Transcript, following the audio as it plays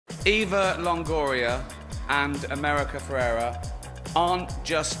Eva Longoria and America Ferrera aren't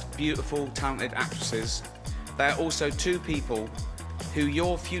just beautiful, talented actresses. They're also two people who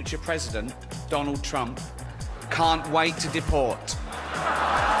your future president, Donald Trump, can't wait to deport.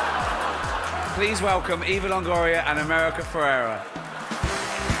 Please welcome Eva Longoria and America Ferrera.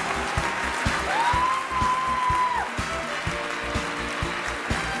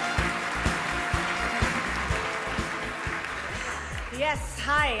 Yes,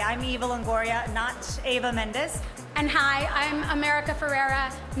 hi, I'm Eva Longoria, not Eva Mendes. And hi, I'm America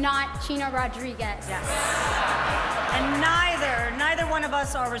Ferrera, not Chino Rodriguez. Yes. And neither one of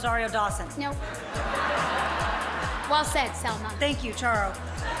us are Rosario Dawson. Nope. Well said, Selma. Thank you, Charo.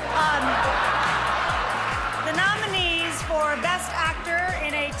 The nominees for Best Actor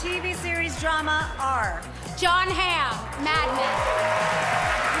in a TV series drama are John Hamm, Mad Men.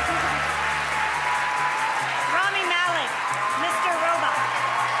 Rami Malek, Mr. Robot.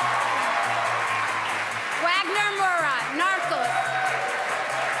 Wagner Moura, Narcos.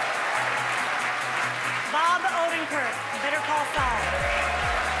 Bob Odenkirk, Better Call Saul.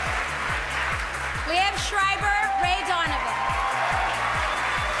 Liev Schreiber, Ray Donovan.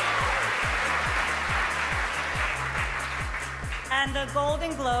 And the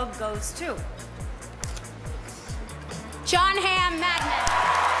Golden Globe goes to John Hamm, Mad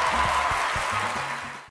Men.